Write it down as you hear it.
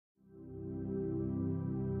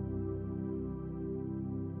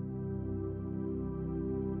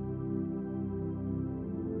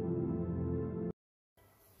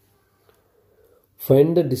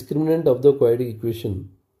Find the discriminant of the quadratic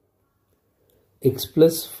equation x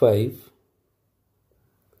plus 5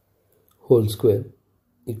 whole square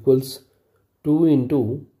equals 2 into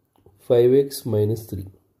 5x minus 3.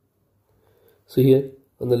 So here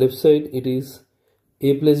on the left side it is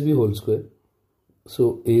a plus b whole square.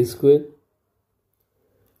 So a square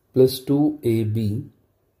plus 2ab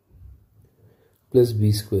plus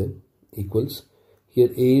b square equals,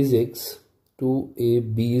 here a is x,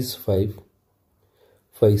 2ab is 5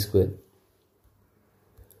 square.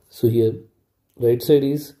 So here right side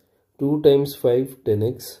is 2 times 5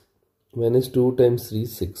 10x minus 2 times 3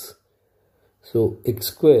 6. So x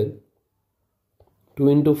square 2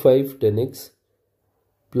 into 5 10x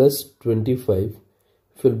plus 25,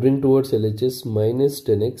 if you will bring towards LHS, minus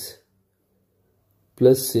 10x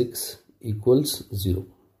plus 6 equals 0.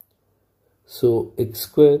 So x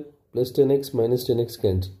square plus 10x minus 10x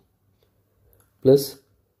cancel, plus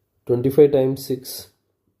 25 times 6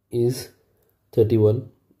 is 31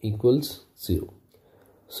 equals 0.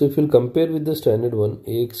 So if you will compare with the standard one,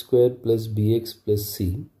 ax square plus bx plus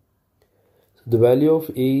c, so the value of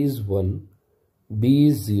a is 1, b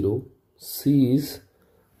is 0, c is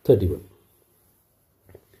 31.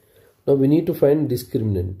 Now we need to find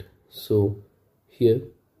discriminant. So here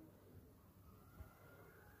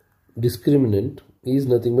discriminant is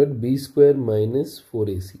nothing but b square minus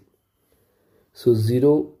 4ac. So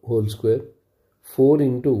 0 whole square, 4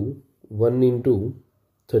 into 1 into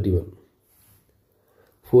 31.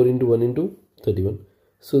 4 into 1 into 31.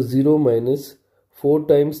 So 0 minus 4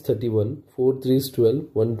 times 31, 4 3 is 12,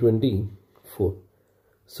 124.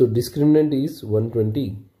 So discriminant is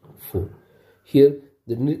 124. Here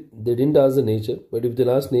they didn't ask the nature, but if they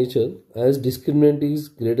ask nature, as discriminant is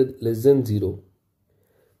less than 0,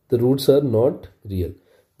 the roots are not real.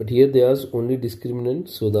 But here they ask only discriminant,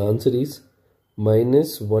 so the answer is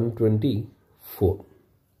minus 124.